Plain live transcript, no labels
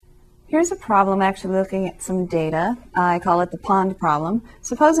Here's a problem actually looking at some data. I call it the pond problem.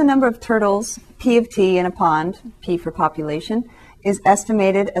 Suppose a number of turtles, P of t, in a pond, P for population, is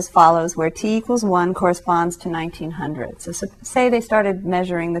estimated as follows, where t equals 1 corresponds to 1900. So say they started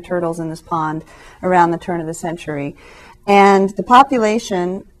measuring the turtles in this pond around the turn of the century, and the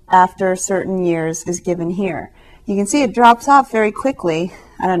population after certain years is given here. You can see it drops off very quickly.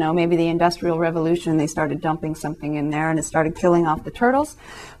 I don't know, maybe the Industrial Revolution, they started dumping something in there and it started killing off the turtles.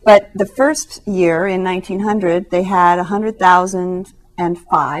 But the first year, in 1900, they had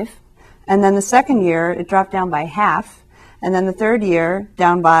 100,005. And then the second year, it dropped down by half. And then the third year,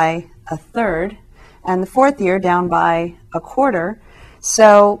 down by a third. And the fourth year, down by a quarter.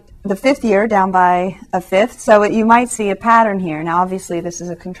 So the fifth year, down by a fifth. So you might see a pattern here. Now, obviously, this is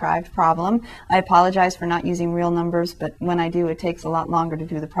a contrived problem. I apologize for not using real numbers, but when I do, it takes a lot longer to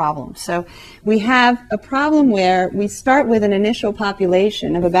do the problem. So we have a problem where we start with an initial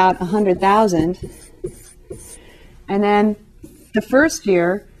population of about 100,000. And then the first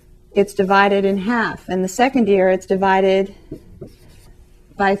year, it's divided in half. And the second year, it's divided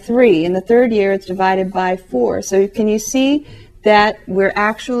by 3. And the third year, it's divided by 4. So can you see that we're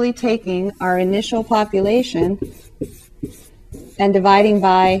actually taking our initial population and dividing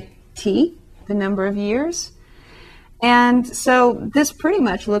by t, the number of years? And so this pretty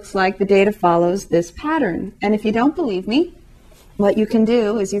much looks like the data follows this pattern. And if you don't believe me, what you can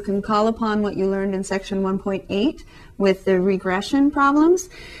do is you can call upon what you learned in section 1.8 with the regression problems.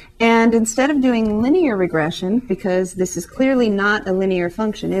 And instead of doing linear regression, because this is clearly not a linear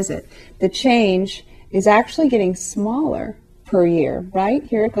function, is it? The change is actually getting smaller per year, right?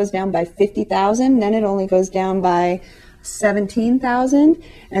 Here it goes down by 50,000, then it only goes down by 17,000,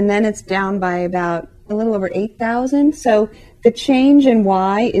 and then it's down by about a little over 8,000. So the change in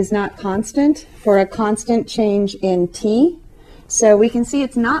y is not constant for a constant change in t. So we can see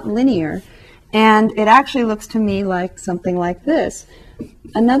it's not linear, and it actually looks to me like something like this.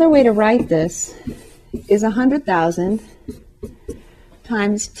 Another way to write this is 100,000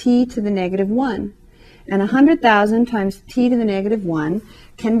 times t to the negative 1. And 100,000 times t to the negative 1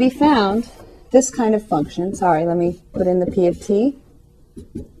 can be found, this kind of function. Sorry, let me put in the p of t.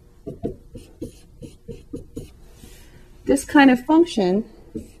 This kind of function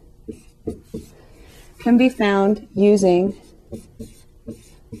can be found using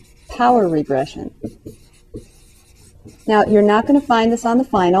power regression. Now, you're not going to find this on the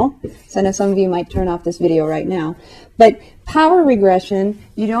final, so I know some of you might turn off this video right now. But power regression,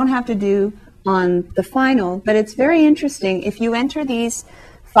 you don't have to do on the final, but it's very interesting. If you enter these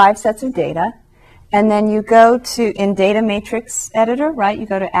 5 sets of data, and then you go to, in Data Matrix Editor, right, you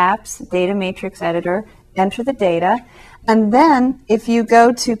go to Apps, Data Matrix Editor, enter the data, and then if you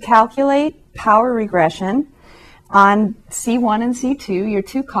go to Calculate Power Regression on C1 and C2, your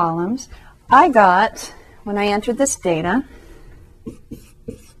 2 columns, I got, when I entered this data,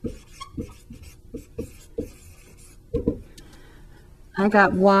 I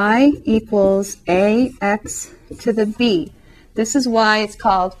got y equals ax to the b. This is why it's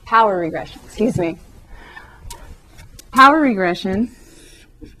called power regression. Excuse me. Power regression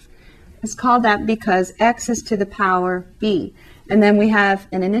is called that because x is to the power b. And then we have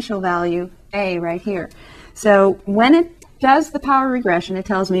an initial value, a, right here. So when it does the power regression, it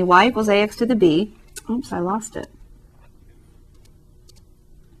tells me y equals ax to the b. Oops, I lost it.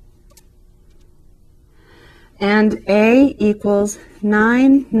 And a equals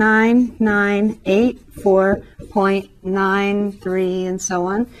 99984.93 and so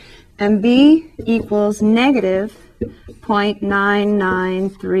on. And b equals negative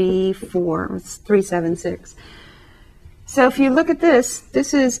 0.9934, it's 376. So if you look at this,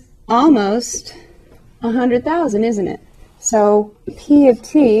 this is almost 100,000, isn't it? So p of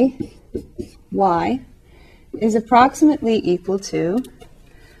t, y, is approximately equal to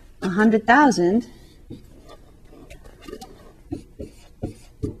 100,000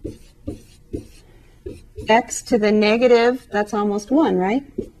 x to the negative, that's almost 1, right?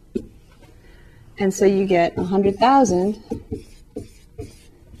 And so you get 100,000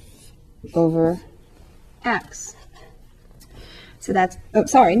 over x. So that's, oh,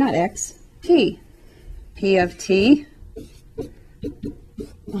 sorry, not x, t. P of t,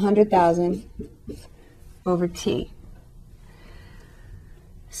 100,000 over t.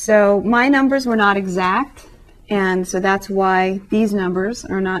 So my numbers were not exact, and so that's why these numbers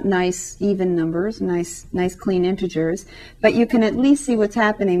are not nice even numbers, nice clean integers, but you can at least see what's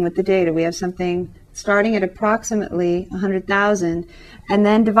happening with the data. We have something starting at approximately 100,000 and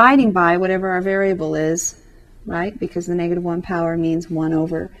then dividing by whatever our variable is, right? Because the negative 1 power means 1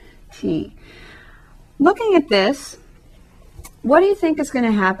 over t. Looking at this, what do you think is going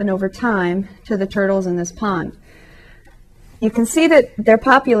to happen over time to the turtles in this pond? You can see that their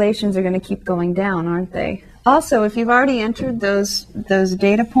populations are going to keep going down, aren't they? Also, if you've already entered those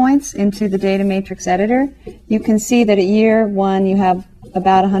data points into the data matrix editor, you can see that at year 1 you have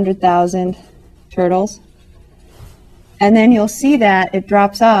about 100,000 turtles. And then you'll see that it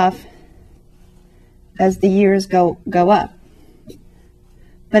drops off as the years go up.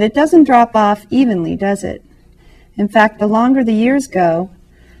 But it doesn't drop off evenly, does it? In fact, the longer the years go,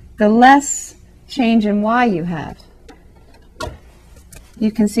 the less change in Y you have.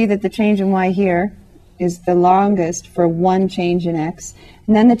 You can see that the change in Y here is the longest for one change in X,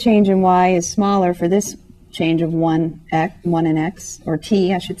 and then the change in Y is smaller for this change of 1 in X, or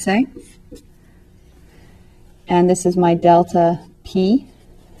T, I should say. And this is my delta P.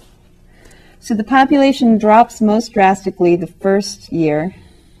 So the population drops most drastically the first year,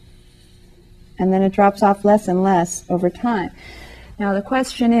 and then it drops off less and less over time. Now the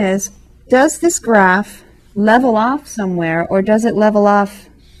question is, does this graph level off somewhere, or does it level off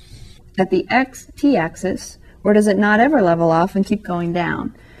at the t-axis, or does it not ever level off and keep going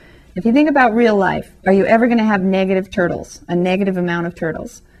down? If you think about real life, are you ever going to have negative turtles, a negative amount of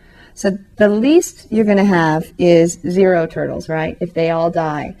turtles? So the least you're going to have is 0 turtles, right, if they all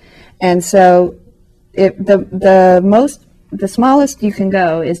die. And so the smallest you can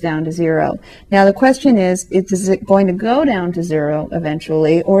go is down to 0. Now the question is it going to go down to 0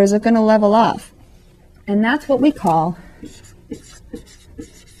 eventually, or is it going to level off? And that's what we call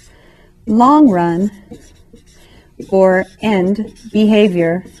long run or end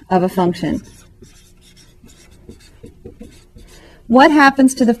behavior of a function. What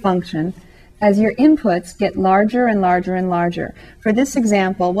happens to the function as your inputs get larger and larger and larger? For this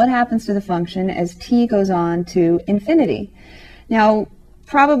example, what happens to the function as t goes on to infinity? Now,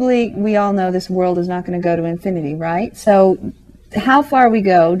 probably we all know this world is not going to go to infinity, right? So how far we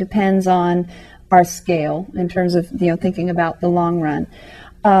go depends on our scale in terms of thinking about the long run.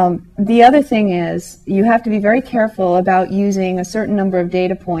 The other thing is you have to be very careful about using a certain number of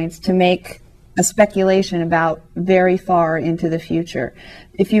data points to make a speculation about very far into the future.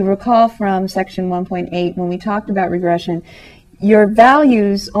 If you recall from section 1.8, when we talked about regression, your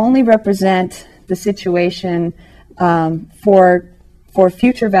values only represent the situation for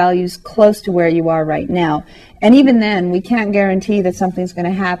future values close to where you are right now. And even then, we can't guarantee that something's going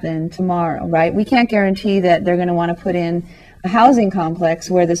to happen tomorrow, right? We can't guarantee that they're going to want to put in a housing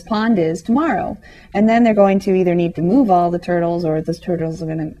complex where this pond is tomorrow. And then they're going to either need to move all the turtles, or those turtles are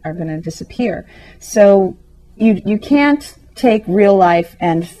going to disappear. So you can't take real life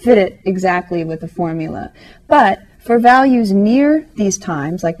and fit it exactly with the formula. But for values near these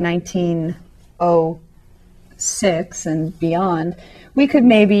times, like 1906 and beyond, we could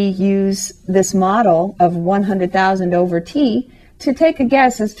maybe use this model of 100,000 over t to take a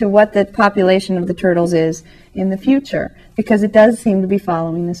guess as to what the population of the turtles is in the future, because it does seem to be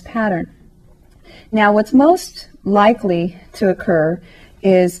following this pattern. Now, what's most likely to occur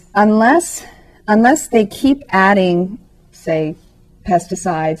is unless they keep adding, say,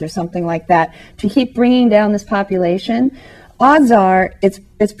 pesticides or something like that to keep bringing down this population, odds are it's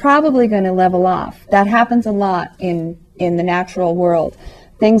probably going to level off. That happens a lot in the natural world.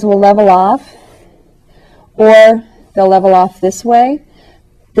 Things will level off, or they'll level off this way.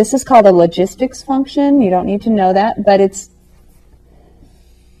 This is called a logistics function. You don't need to know that, but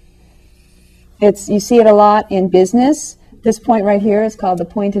you see it a lot in business. This point right here is called the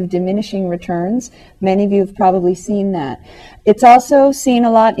point of diminishing returns. Many of you have probably seen that. It's also seen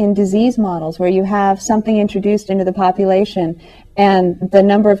a lot in disease models where you have something introduced into the population and the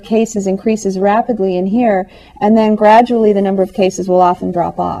number of cases increases rapidly in here, and then gradually the number of cases will often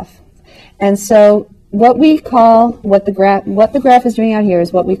drop off. And so what the graph is doing out here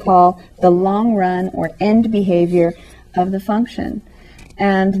is what we call the long run or end behavior of the function.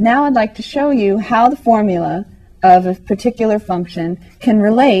 And now I'd like to show you how the formula of a particular function can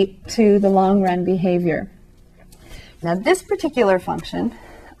relate to the long run behavior. Now this particular function,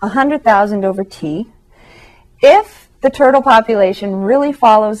 100,000 over t, if the turtle population really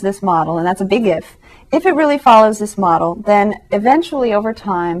follows this model, and that's a big if it really follows this model, then eventually over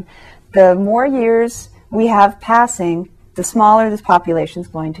time, the more years we have passing, the smaller this population is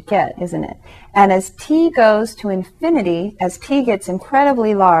going to get, isn't it? And as t goes to infinity, as t gets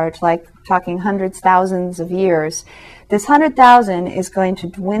incredibly large, like talking hundreds, thousands of years, this 100,000 is going to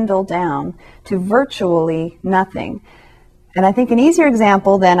dwindle down to virtually nothing. And I think an easier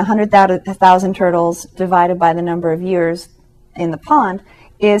example than 100,000 turtles divided by the number of years in the pond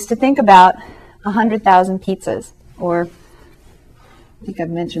is to think about 100,000 pizzas. Or, I think I've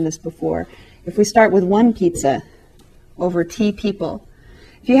mentioned this before, if we start with one pizza, over t people.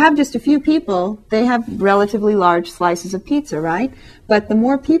 If you have just a few people, they have relatively large slices of pizza, right? But the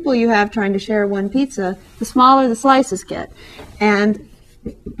more people you have trying to share one pizza, the smaller the slices get. And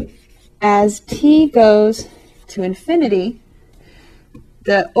as t goes to infinity,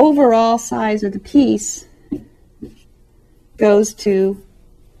 the overall size of the piece goes to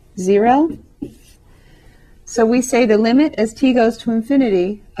 0. So we say the limit as t goes to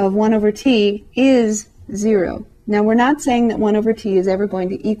infinity of 1 over t is 0. Now we're not saying that 1 over t is ever going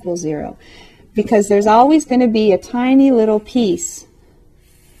to equal 0, because there's always going to be a tiny little piece.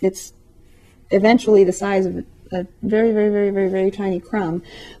 It's eventually the size of a very, very, very, very, very tiny crumb.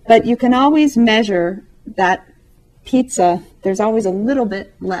 But you can always measure that pizza. There's always a little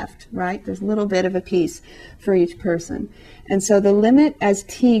bit left, right? There's a little bit of a piece for each person. And so the limit as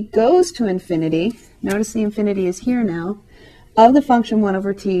t goes to infinity, notice the infinity is here now, of the function 1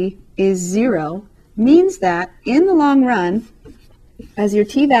 over t is 0, means that in the long run, as your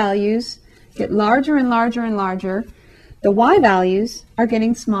t values get larger and larger and larger, the y values are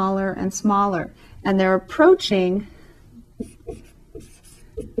getting smaller and smaller, and they're approaching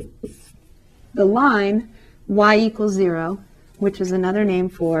the line y equals 0, which is another name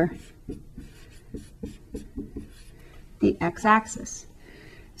for the x-axis.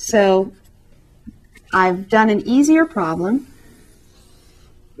 So I've done an easier problem.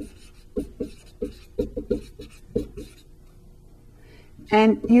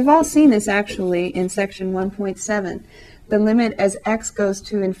 And you've all seen this actually in section 1.7. The limit as x goes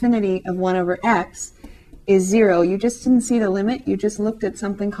to infinity of 1 over x is 0. You just didn't see the limit. You just looked at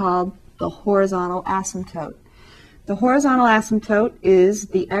something called the horizontal asymptote. The horizontal asymptote is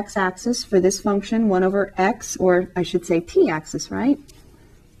the x-axis for this function 1 over x, or I should say t-axis, right?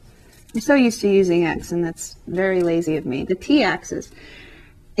 I'm so used to using x, and that's very lazy of me. The t-axis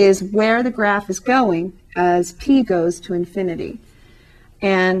is where the graph is going as t goes to infinity.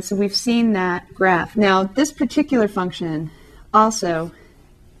 And so we've seen that graph. Now, this particular function, also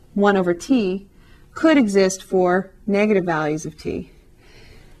 1 over t, could exist for negative values of t.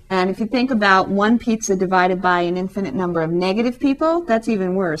 And if you think about one pizza divided by an infinite number of negative people, that's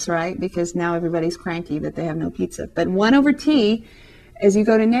even worse, right? Because now everybody's cranky that they have no pizza. But 1 over t, as you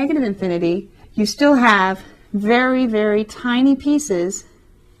go to negative infinity, you still have very, very tiny pieces.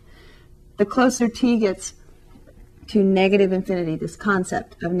 The closer t gets to negative infinity, this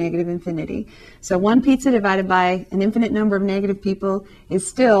concept of negative infinity. So one pizza divided by an infinite number of negative people is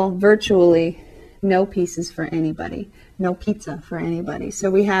still virtually no pieces for anybody, no pizza for anybody. So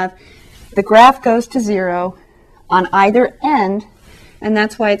we have the graph goes to 0 on either end, and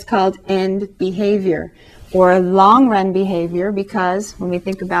that's why it's called end behavior or long run behavior, because when we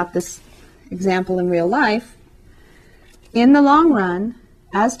think about this example in real life, in the long run,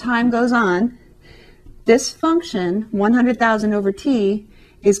 as time goes on, this function, 100,000 over t,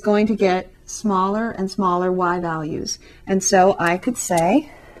 is going to get smaller and smaller y values. And so I could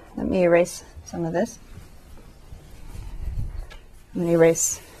say, let me erase some of this. Let me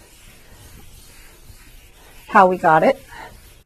erase how we got it.